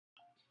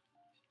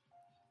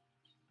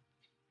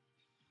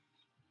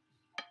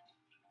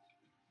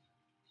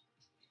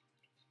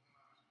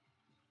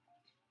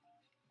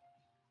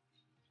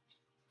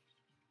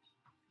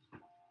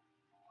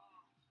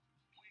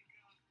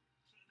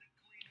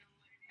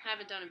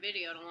haven't done a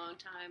video in a long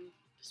time.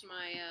 Just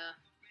my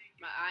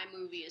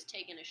iMovie is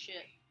taking a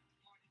shit.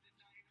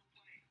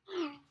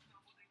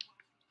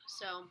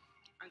 So,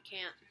 I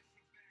can't.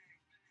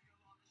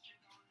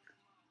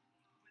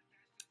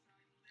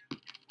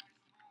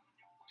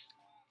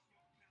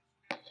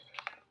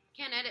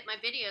 Can't edit my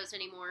videos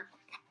anymore.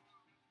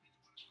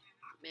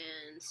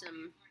 Man,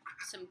 some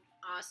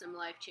awesome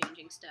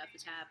life-changing stuff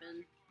has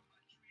happened.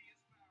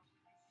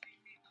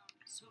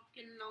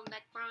 Smoking on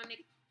that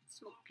chronic.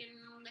 Smoking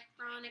on that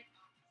chronic.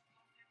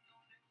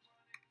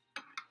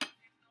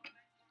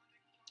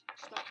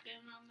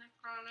 Smoking on that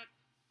chronic.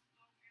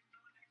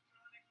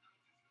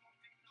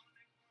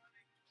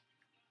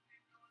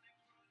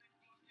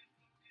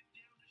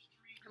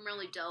 I'm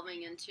really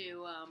delving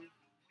into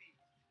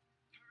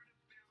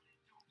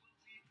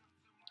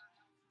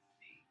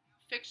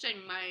fixing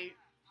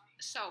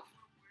myself.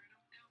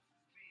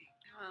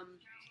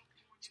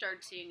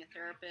 Started seeing a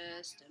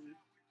therapist, and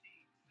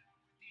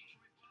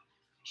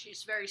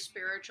she's very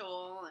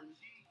spiritual,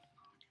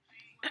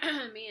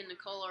 and me and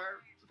Nicole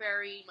are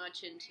very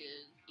much into,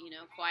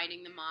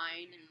 quieting the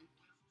mind and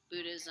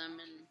Buddhism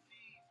and,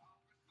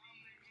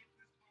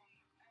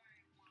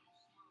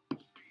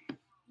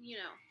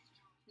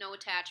 no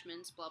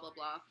attachments, blah, blah,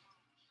 blah.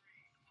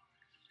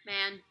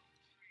 Man,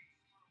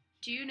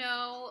 do you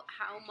know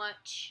how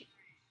much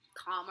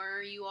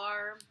calmer you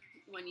are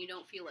when you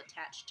don't feel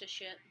attached to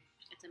shit?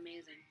 It's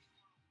amazing.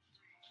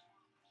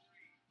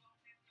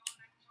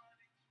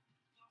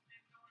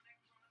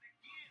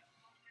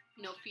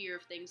 No fear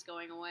of things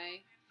going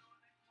away.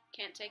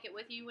 Can't take it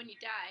with you when you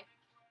die.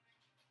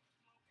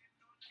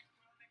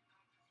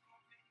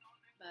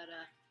 But,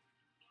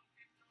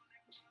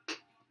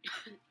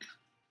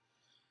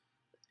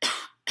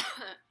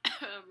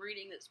 I'm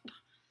reading this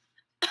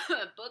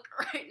book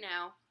right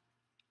now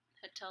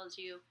that tells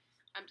you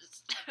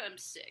I'm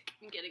sick.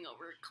 I'm getting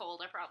over a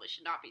cold. I probably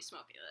should not be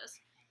smoking this.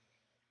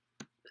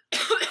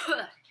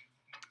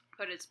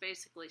 But it's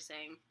basically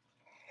saying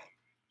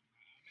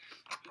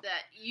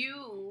that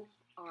you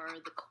are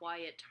the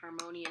quiet,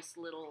 harmonious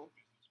little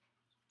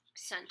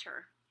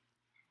center,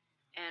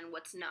 and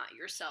what's not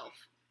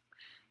yourself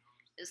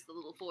is the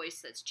little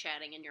voice that's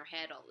chatting in your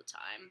head all the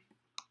time.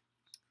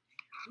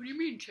 What do you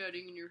mean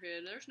chatting in your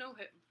head? There's no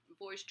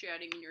voice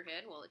chatting in your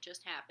head. Well, it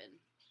just happened.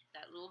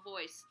 That little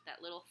voice,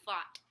 that little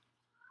thought.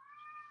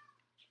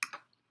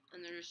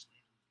 And there's,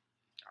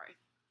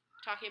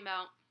 talking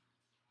about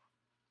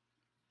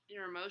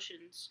your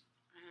emotions,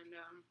 and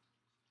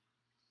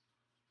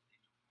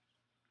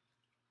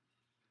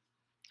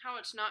how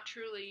it's not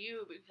truly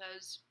you,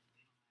 because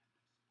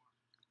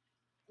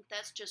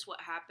that's just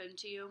what happened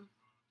to you.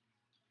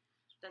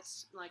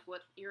 That's like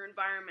what your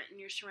environment and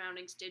your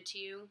surroundings did to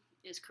you,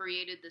 is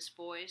created this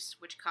voice,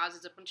 which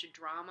causes a bunch of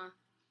drama,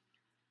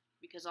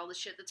 because all the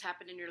shit that's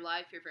happened in your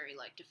life, you're very,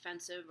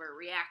 defensive or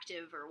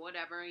reactive or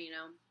whatever,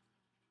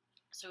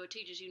 So it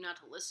teaches you not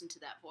to listen to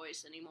that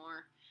voice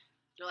anymore.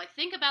 You're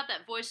think about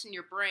that voice in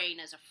your brain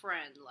as a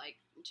friend,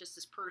 just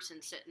this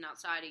person sitting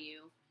outside of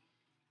you.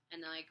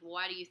 And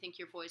why do you think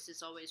your voice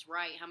is always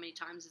right? How many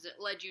times has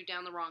it led you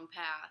down the wrong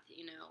path?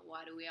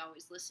 Why do we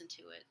always listen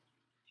to it?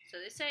 So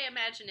they say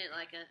imagine it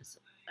like a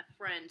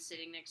friend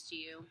sitting next to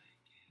you.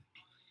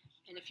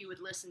 And if you would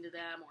listen to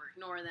them or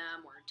ignore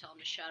them or tell them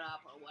to shut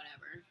up or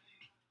whatever,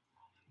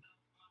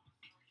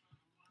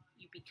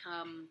 you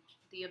become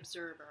the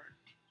observer.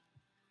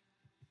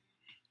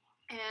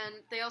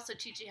 And they also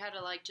teach you how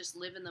to just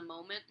live in the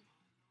moment.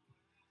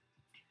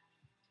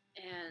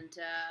 And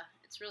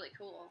it's really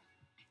cool.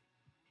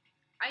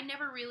 I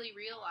never really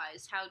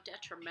realized how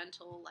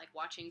detrimental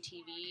watching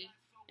TV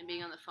and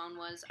being on the phone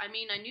was. I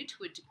mean, I knew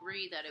to a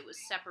degree that it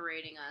was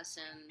separating us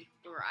and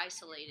we were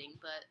isolating,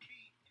 but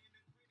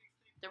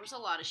there was a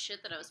lot of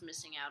shit that I was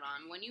missing out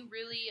on. When you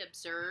really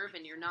observe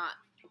and you're not,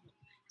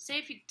 say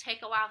if you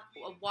take a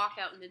walk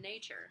out into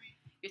nature,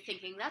 you're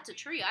thinking, that's a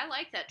tree, I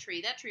like that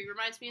tree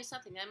reminds me of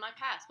something in my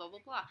past, blah,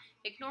 blah, blah.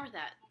 Ignore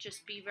that.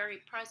 Just be very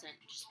present.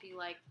 Just be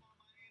like,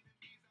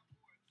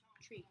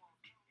 tree,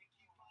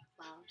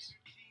 flowers,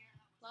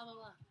 blah, blah,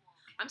 blah.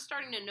 I'm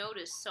starting to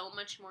notice so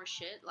much more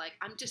shit.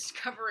 I'm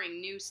discovering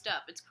new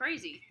stuff. It's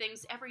crazy.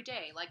 Things every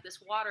day.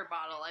 This water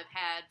bottle I've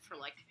had for,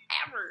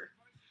 ever.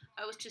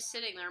 I was just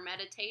sitting there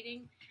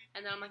meditating,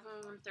 and then I'm like,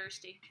 I'm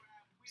thirsty.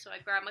 So I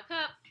grab my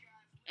cup,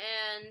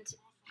 and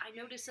I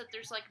noticed that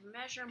there's,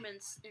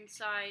 measurements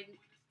inside,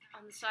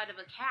 on the side of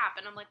a cap,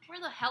 and I'm like, where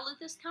the hell did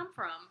this come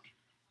from?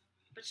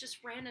 But it's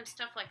just random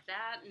stuff like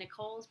that.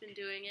 Nicole's been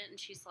doing it, and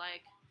she's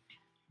like,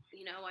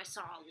 I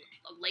saw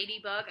a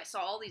ladybug. I saw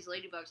all these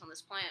ladybugs on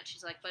this plant.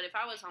 She's like, but if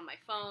I was on my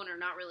phone or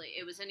not really,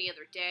 it was any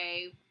other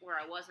day where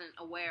I wasn't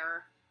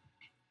aware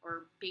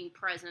or being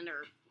present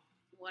or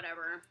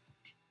whatever,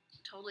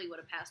 totally would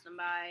have passed them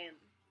by. And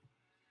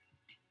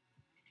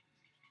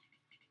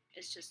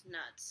it's just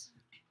nuts.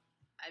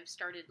 I've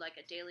started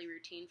a daily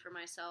routine for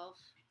myself,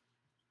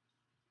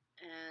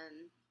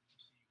 and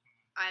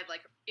I have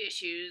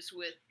issues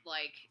with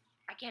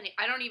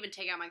I don't even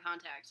take out my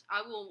contacts.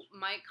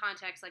 My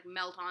contacts like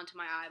melt onto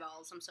my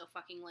eyeballs. I'm so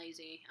fucking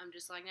lazy. I'm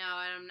just like, no,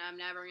 I'm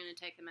never gonna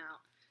take them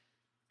out.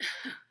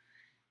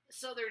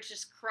 So they're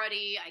just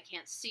cruddy. I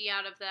can't see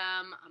out of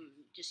them.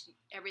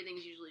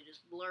 Everything's usually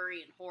just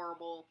blurry and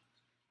horrible.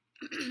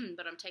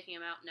 But I'm taking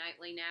them out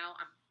nightly now.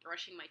 I'm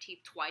brushing my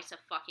teeth twice a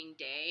fucking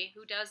day.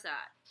 Who does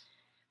that?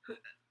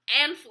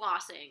 And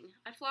flossing.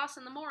 I floss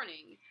in the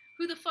morning.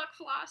 Who the fuck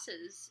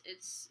flosses?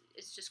 It's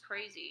just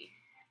crazy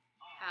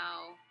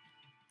how,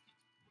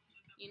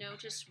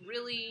 just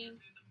really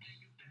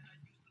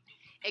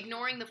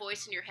ignoring the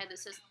voice in your head that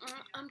says,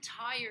 I'm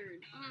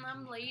tired,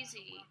 I'm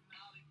lazy,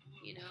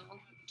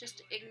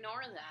 just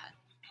ignore that.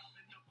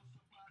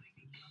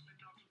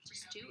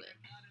 Just do it.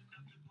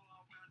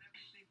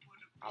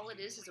 All it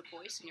is a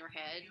voice in your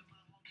head.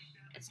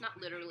 It's not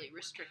literally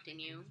restricting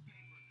you.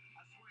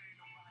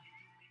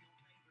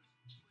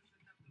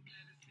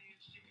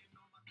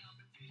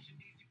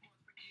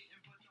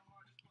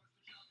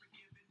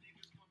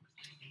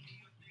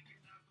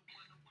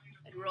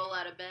 I'd roll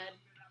out of bed,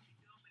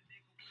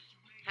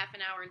 half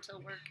an hour until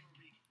work.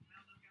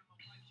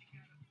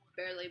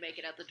 Barely make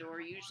it out the door,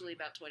 usually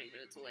about 20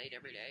 minutes late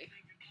every day.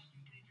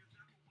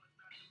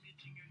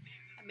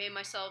 I made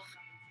myself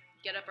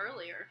get up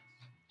earlier,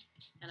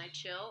 and I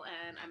chill,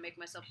 and I make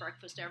myself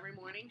breakfast every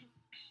morning.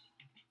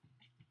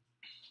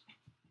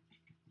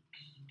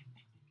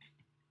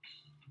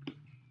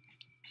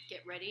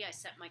 Get ready, I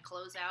set my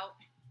clothes out.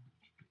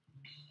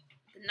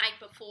 The night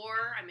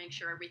before, I make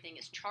sure everything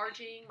is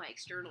charging, my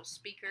external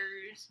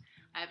speakers.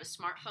 I have a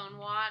smartphone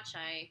watch.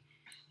 I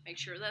make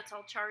sure that's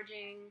all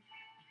charging.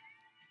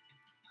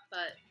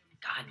 But,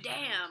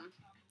 goddamn,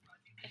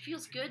 it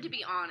feels good to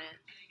be on it.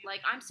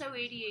 Like, I'm so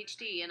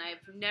ADHD, and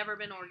I've never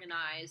been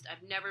organized.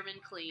 I've never been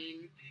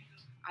clean.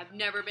 I've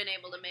never been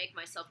able to make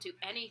myself do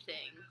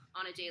anything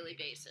on a daily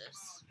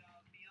basis.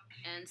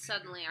 And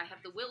suddenly I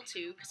have the will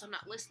to, because I'm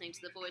not listening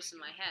to the voice in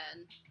my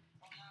head.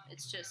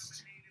 It's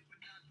just...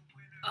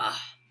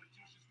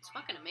 it's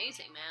fucking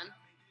amazing, man.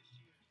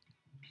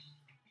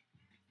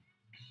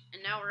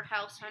 And now we're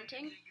house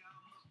hunting.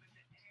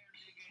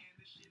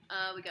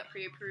 We got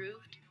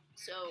pre-approved,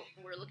 so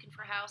we're looking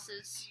for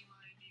houses.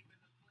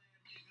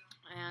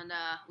 And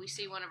we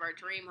see one of our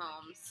dream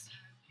homes.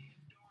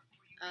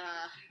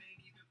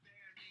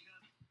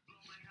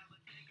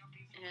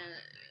 And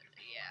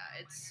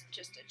yeah, it's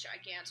just a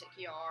gigantic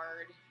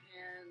yard,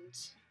 and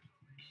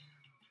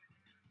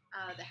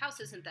the house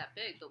isn't that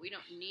big, but we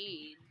don't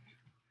need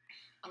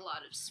a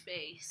lot of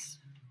space,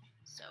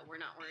 so we're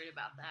not worried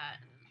about that.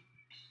 And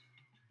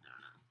I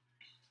don't know.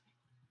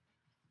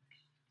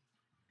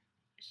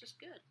 It's just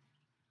good.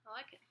 I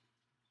like it.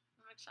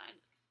 I'm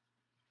excited.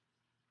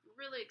 I'm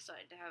really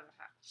excited to have a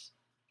house.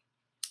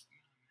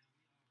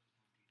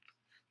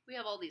 We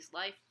have all these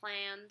life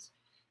plans.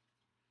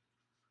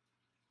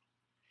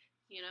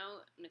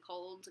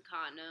 Nicole owns a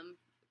condom.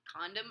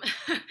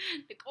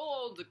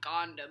 Nicole owns a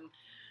condom.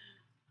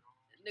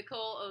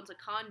 Nicole owns a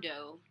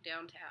condo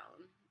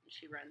downtown.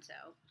 She rents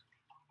out.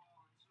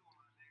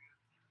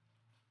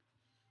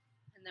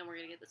 And then we're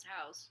going to get this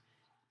house.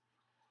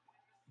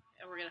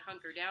 And we're going to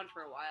hunker down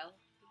for a while.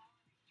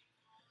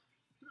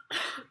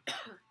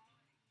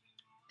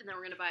 And then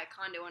we're going to buy a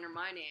condo under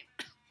my name.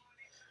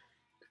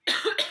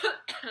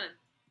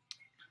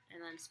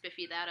 And then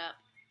spiffy that up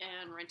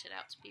and rent it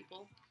out to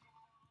people.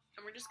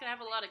 And we're just going to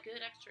have a lot of good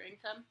extra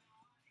income.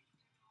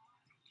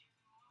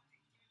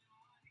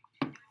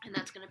 And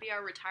that's going to be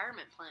our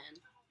retirement plan.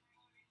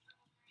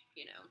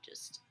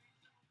 Just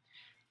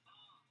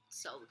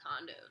sell the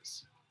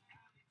condos.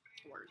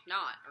 Or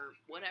not, or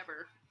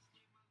whatever.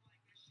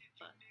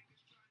 But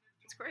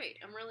it's great.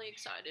 I'm really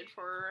excited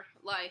for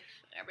life.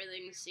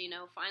 Everything's,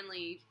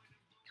 finally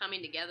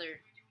coming together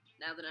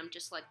now that I'm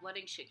just,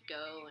 letting shit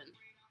go and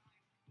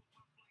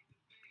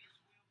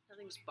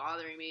nothing's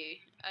bothering me.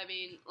 I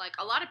mean,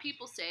 a lot of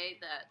people say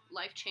that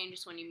life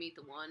changes when you meet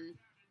the one,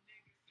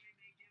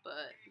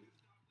 but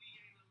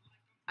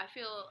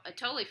I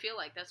totally feel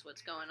like that's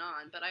what's going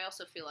on, but I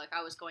also feel like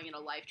I was going in a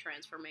life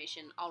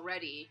transformation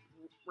already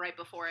right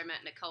before I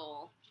met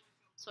Nicole,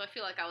 so I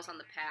feel like I was on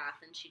the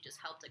path, and she just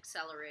helped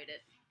accelerate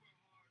it.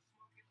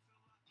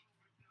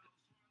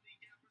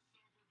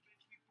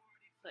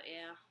 But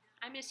yeah,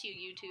 I miss you,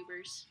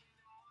 YouTubers.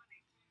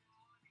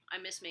 I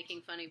miss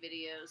making funny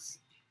videos.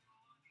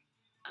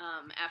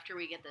 After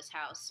we get this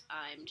house,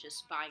 I'm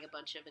just buying a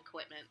bunch of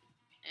equipment,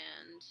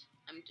 and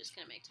I'm just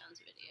going to make tons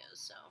of videos,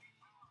 so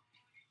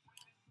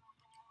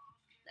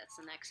that's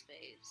the next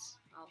phase.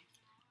 I'll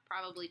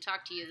probably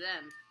talk to you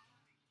then.